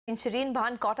In Shereen,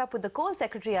 Bhan caught up with the Coal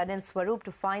Secretary Anil Swarup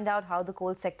to find out how the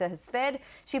coal sector has fared.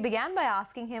 She began by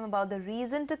asking him about the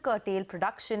reason to curtail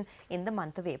production in the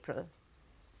month of April.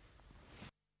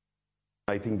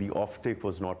 I think the offtake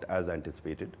was not as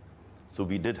anticipated. So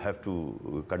we did have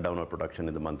to cut down our production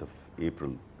in the month of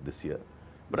April this year.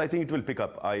 But I think it will pick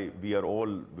up. We are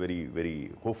all very,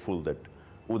 very hopeful that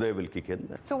Uday will kick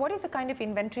in. So what is the kind of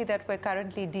inventory that we're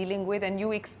currently dealing with, and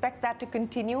you expect that to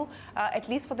continue at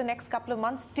least for the next couple of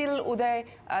months till Uday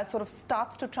sort of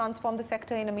starts to transform the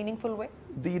sector in a meaningful way?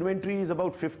 The inventory is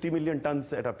about 50 million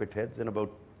tons at our pit heads and about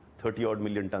 30-odd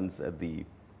million tons at the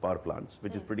power plants,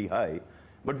 which is pretty high.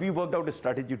 But we worked out a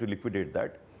strategy to liquidate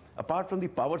that. Apart from the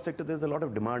power sector, there's a lot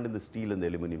of demand in the steel and the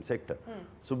aluminium sector.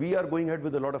 So we are going ahead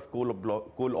with a lot of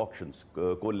coal auctions,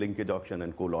 coal linkage auction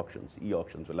and coal auctions.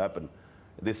 E-auctions will happen.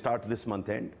 They start this month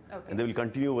end, and they will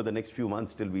continue over the next few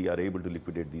months till we are able to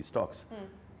liquidate these stocks.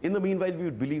 In the meanwhile, we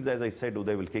would believe, as I said,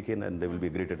 Uday will kick in and there will be a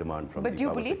greater demand from the power sector.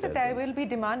 But do you believe that there will be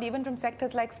demand even from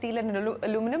sectors like steel and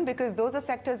aluminum? Because those are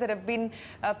sectors that have been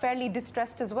fairly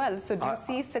distressed as well. So do you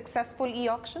see successful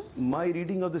e-auctions? My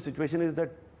reading of the situation is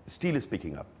that steel is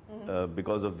picking up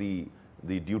because of the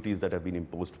duties that have been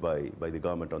imposed by the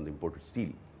government on the imported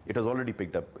steel. It has already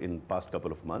picked up in past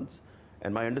couple of months,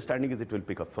 and my understanding is it will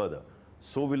pick up further.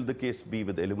 So will the case be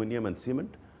with aluminium and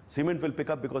cement. Cement will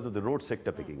pick up because of the road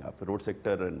sector picking up. The road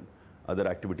sector and other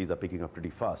activities are picking up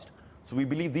pretty fast. So we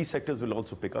believe these sectors will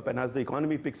also pick up, and as the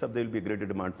economy picks up, there will be a greater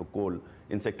demand for coal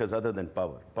in sectors other than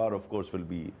power. Power, of course, will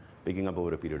be picking up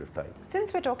over a period of time.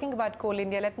 Since we're talking about Coal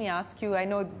India, let me ask you, I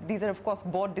know these are of course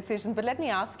board decisions, but let me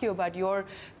ask you about your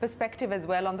perspective as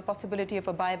well on the possibility of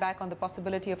a buyback, on the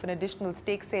possibility of an additional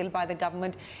stake sale by the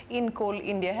government in Coal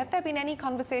India. Have there been any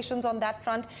conversations on that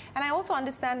front? And I also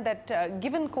understand that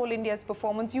given Coal India's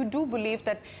performance, you do believe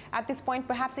that at this point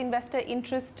perhaps investor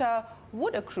interest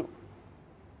would accrue.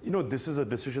 You know, this is a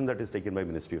decision that is taken by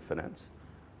Ministry of Finance.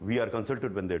 We are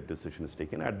consulted when that decision is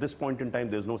taken. At this point in time,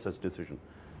 there's no such decision.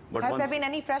 But has there been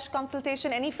any fresh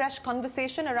consultation, any fresh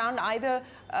conversation around either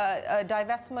a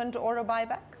divestment or a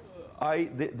buyback?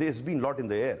 There's been a lot in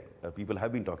the air. People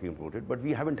have been talking about it, but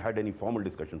we haven't had any formal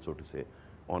discussion, so to say,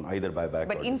 on either buyback.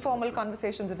 But informal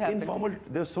conversations have happened.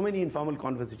 There's so many informal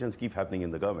conversations keep happening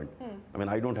in the government. I mean,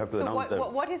 I don't have to announce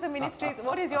that. What is the ministry's?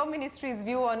 What is your ministry's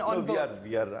view on both?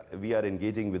 We are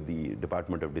engaging with the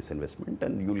Department of Disinvestment,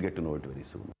 and you'll get to know it very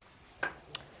soon.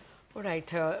 All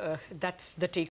right, that's the take.